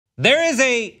There is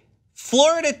a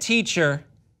Florida teacher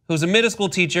who's a middle school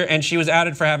teacher, and she was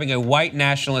outed for having a white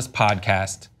nationalist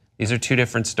podcast. These are two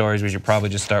different stories. We should probably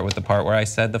just start with the part where I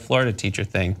said the Florida teacher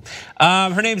thing.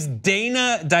 Her name's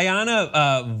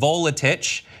Dayanna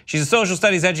Volitich. She's a social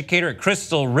studies educator at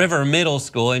Crystal River Middle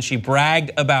School, and she bragged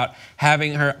about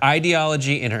having her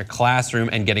ideology in her classroom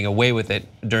and getting away with it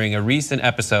during a recent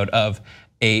episode of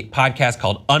a podcast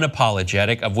called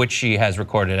Unapologetic, of which she has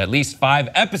recorded at least 5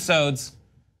 episodes.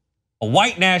 A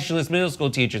white nationalist middle school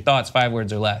teacher, thoughts, 5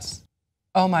 words or less.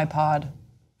 Oh my pod.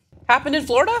 Happened in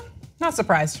Florida? Not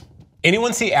surprised.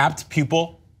 Anyone see Apt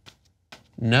Pupil?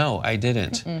 No, I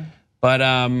didn't. But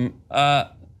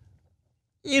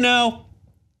you know,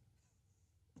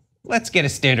 let's get a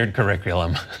standard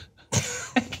curriculum.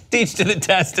 Teach to the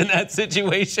test in that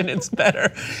situation, it's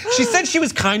better. She said she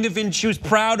was she was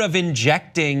proud of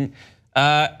injecting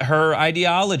her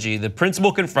ideology. The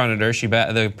principal confronted her,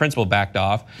 the principal backed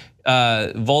off.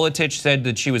 Volitich said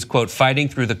that she was, quote, fighting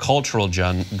through the cultural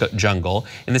jungle.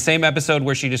 In the same episode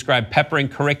where she described peppering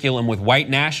curriculum with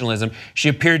white nationalism, she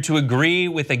appeared to agree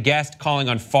with a guest calling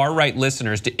on far-right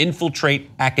listeners to infiltrate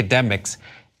academics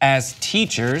as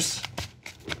teachers.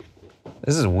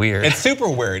 This is weird. It's super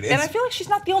weird. And I feel like she's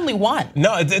not the only one.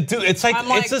 No, it's like, right.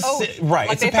 Like it's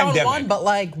a they found pandemic. one, but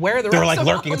like where are the They're rest like of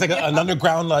lurking. them? It's like an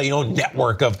underground,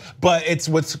 network of. But it's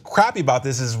what's crappy about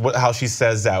this is how she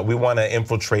says that we want to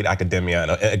infiltrate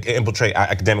academia, and infiltrate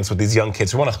academics with these young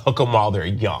kids. We want to hook them while they're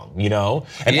young, you know.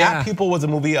 And Apt Pupil was a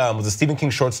movie, was a Stephen King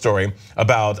short story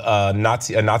about a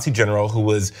Nazi general who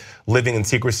was living in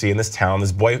secrecy in this town.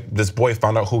 This boy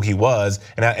found out who he was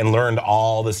and learned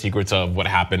all the secrets of what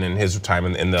happened in his time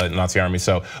in the Nazi army.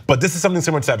 So, but this is something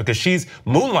similar to that because she's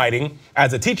moonlighting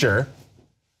as a teacher,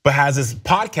 but has this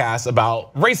podcast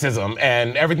about racism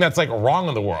and everything that's like wrong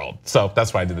in the world. So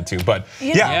that's why I did it too. But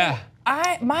yeah.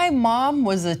 My mom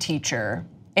was a teacher,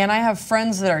 and I have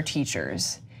friends that are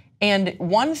teachers. And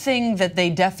one thing that they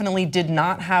definitely did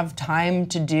not have time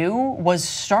to do was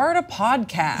start a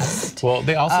podcast. Well,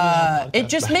 they also didn't have podcasts. It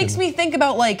just makes me think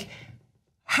about like,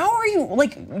 how are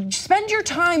you spend your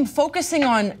time focusing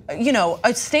on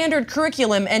a standard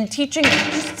curriculum and teaching?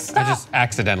 Stop. I just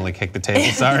accidentally kicked the table.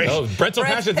 Sorry. Oh, Brett's so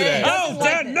passionate today. Oh,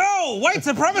 Dad, no! White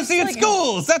supremacy in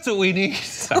schools. That's what we need.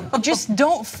 Just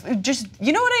don't.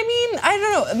 You know what I mean? I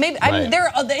don't know. Maybe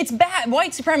it's bad.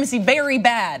 White supremacy, very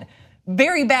bad.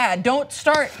 Very bad. Don't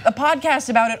start a podcast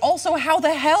about it. Also, how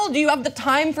the hell do you have the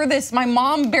time for this? My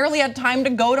mom barely had time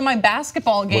to go to my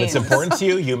basketball game. When it's important to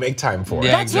you, you make time for it.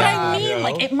 Yeah, That's what I mean.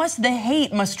 Like the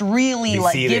hate must really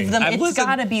give them. It's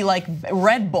gotta be like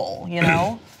Red Bull, you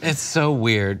know? It's so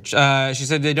weird. She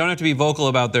said they don't have to be vocal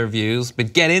about their views,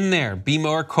 but get in there, be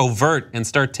more covert and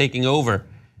start taking over.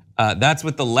 That's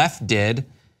what the left did.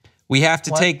 We have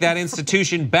to take that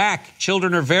institution back.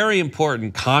 Children are very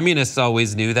important. Communists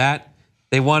always knew that.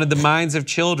 They wanted the minds of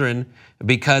children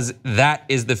because that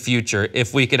is the future.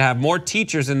 If we could have more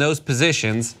teachers in those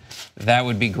positions, that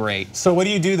would be great. So what do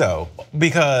you do though?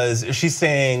 Because she's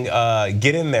saying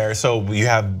get in there. So you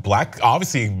have black,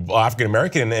 obviously African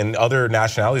American and other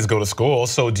nationalities go to school.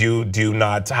 So do you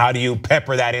not? How do you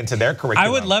pepper that into their curriculum? I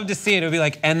would love to see it. It would be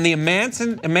like, and the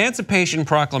Emancipation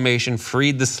Proclamation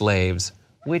freed the slaves,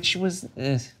 which was.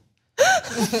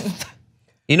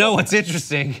 You know what's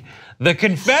interesting? The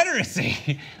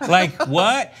Confederacy, like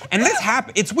what? And this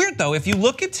happened, it's weird though, if you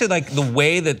look into like the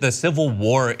way that the Civil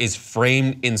War is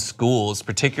framed in schools,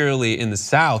 particularly in the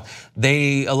South,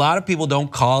 a lot of people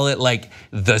don't call it like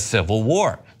the Civil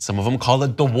War. Some of them call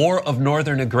it the War of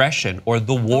Northern Aggression or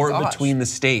the War between the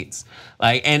states.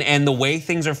 Like, and the way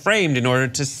things are framed in order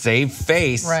to save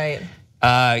face. Right.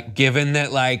 Given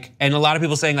that and a lot of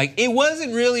people saying it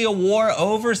wasn't really a war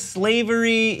over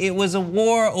slavery, it was a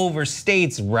war over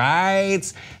states'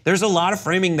 rights. There's a lot of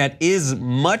framing that is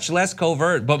much less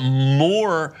covert, but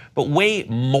way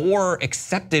more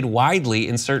accepted widely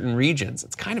in certain regions.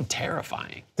 It's kind of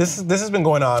terrifying. This has been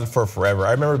going on for forever.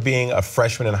 I remember being a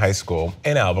freshman in high school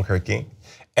in Albuquerque,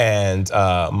 and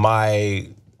my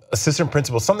assistant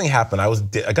principal, something happened.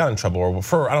 I got in trouble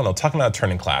for, I don't know, talking about a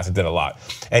turn in class. I did a lot.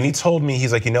 And he told me,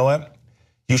 he's like, you know what?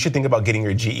 You should think about getting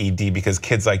your GED because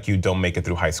kids like you don't make it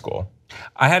through high school.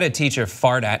 I had a teacher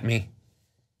fart at me.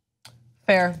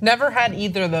 Fair. Never had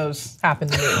either of those happen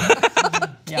to me.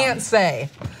 Can't say.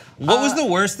 What was the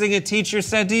worst thing a teacher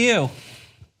said to you?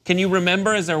 Can you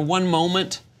remember, is there one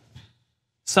moment?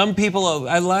 Some people,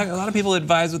 a lot of people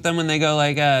advise with them when they go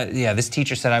yeah, this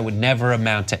teacher said I would never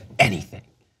amount to anything.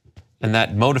 And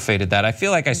that motivated that. I feel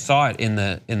like I saw it in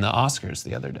the Oscars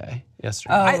the other day.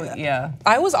 yesterday. Yeah.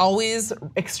 I was always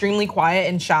extremely quiet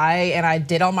and shy, and I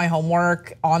did all my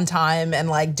homework on time and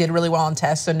like did really well on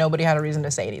tests, so nobody had a reason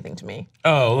to say anything to me.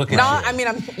 Oh, look at you. I mean,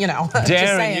 I'm just Daron,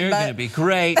 saying, you're gonna be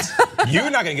great. You're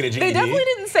not gonna get a GED. They definitely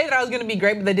didn't say that I was gonna be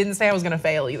great, but they didn't say I was gonna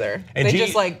fail either. And they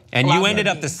just like. And you allowed ended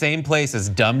me. up the same place as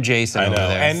dumb Jason I know. over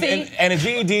there. And a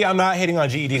GED, I'm not hating on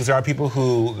GED because there are people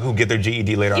who get their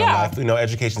GED later on in life.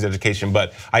 Education's education,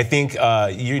 but I think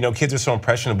kids are so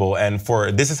impressionable, and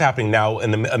for this is happening now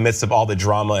in the midst of all the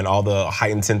drama and all the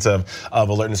heightened sense of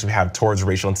alertness we have towards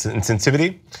racial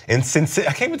insensitivity.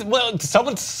 I can't even, well,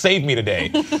 someone save me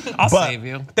today. I'll save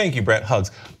you. Thank you, Brett.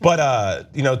 Hugs.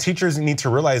 But teachers need to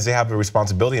realize they have a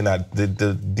responsibility in that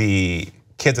the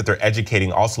kids that they're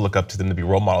educating also look up to them to be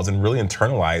role models and really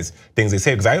internalize things they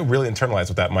say. Because I really internalized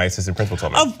what that my assistant principal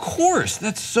told me. Of course,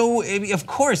 of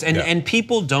course. And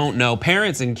people don't know,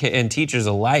 parents and teachers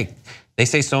alike, they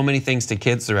say so many things to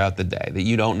kids throughout the day that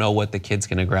you don't know what the kid's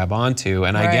gonna grab onto.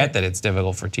 And I get that it's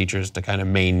difficult for teachers to kind of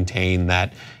maintain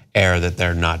that air that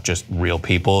they're not just real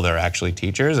people, they're actually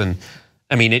teachers. And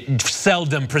I mean, it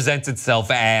seldom presents itself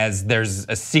as there's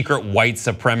a secret white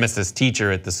supremacist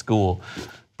teacher at the school.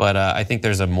 But I think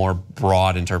there's a more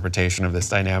broad interpretation of this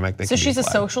dynamic. So she's a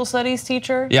social studies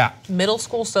teacher? Yeah. Middle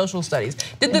school social studies.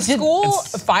 Did the school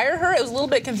fire her? It was a little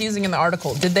bit confusing in the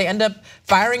article. Did they end up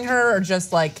firing her or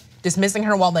just like dismissing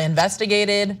her while they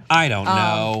investigated? I don't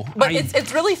know. But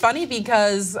it's really funny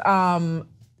because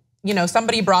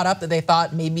somebody brought up that they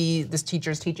thought maybe this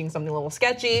teacher's teaching something a little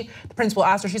sketchy. The principal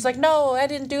asked her, she's like, no, I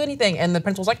didn't do anything. And the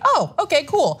principal's like, oh, okay,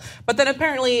 cool. But then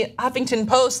apparently Huffington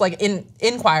Post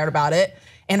inquired about it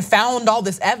and found all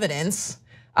this evidence,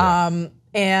 and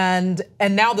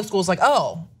now the school's like,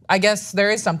 oh, I guess there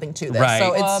is something to this. Right.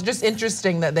 So it's just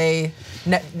interesting that they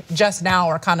just now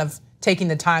are kind of taking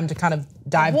the time to kind of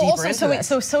dive deeper into this.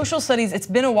 So social studies, it's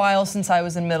been a while since I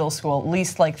was in middle school, at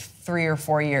least like 3 or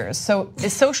 4 years. So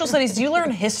is social studies, do you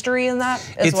learn history in that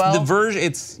as well? It's the version,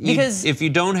 because if you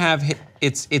don't have,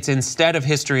 it's instead of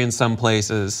history in some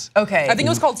places. Okay. I think it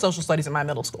was called social studies in my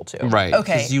middle school too. Right,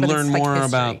 okay. because you learn more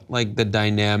about like the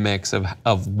dynamics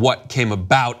of what came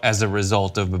about as a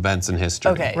result of events in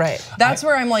history. Okay, right. That's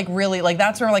where I'm like really, like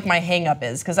that's where like my hang up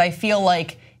is, because I feel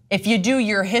like if you do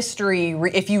your history,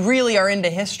 if you really are into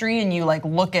history and you like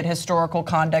look at historical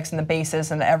context and the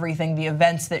basis and everything, the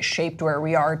events that shaped where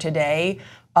we are today,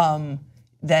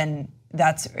 then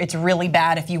it's really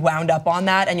bad if you wound up on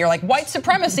that and you're like, white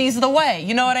supremacy is the way.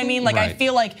 You know what I mean? Like I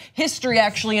feel like history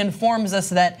actually informs us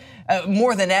that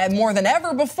more than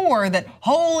ever before, that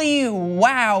holy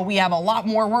wow, we have a lot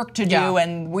more work to do,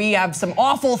 and we have some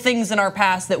awful things in our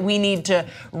past that we need to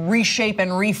reshape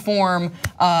and reform.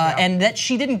 And that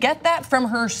she didn't get that from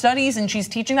her studies, and she's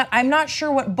teaching that. I'm not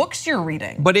sure what books you're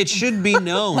reading. But it should be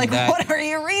known like that what are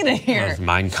you reading here?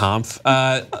 Mein Kampf.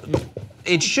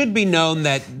 It should be known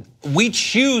that we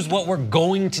choose what we're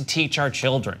going to teach our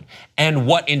children and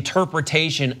what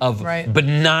interpretation of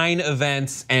benign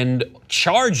events and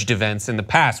charged events in the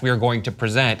past we are going to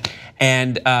present.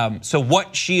 And so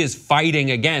what she is fighting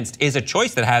against is a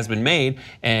choice that has been made,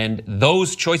 and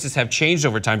those choices have changed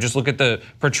over time. Just look at the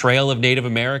portrayal of Native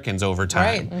Americans over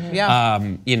time. Right. Yeah.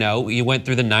 You went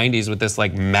through the 90s with this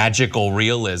like magical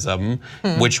realism,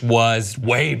 which was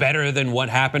way better than what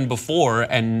happened before,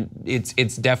 and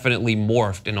it's definitely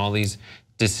morphed, and all these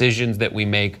decisions that we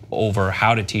make over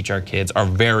how to teach our kids are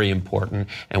very important,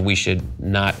 and we should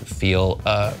not feel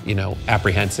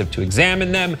apprehensive to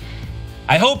examine them.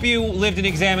 I hope you lived an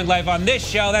examined life on this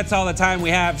show. That's all the time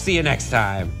we have. See you next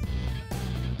time.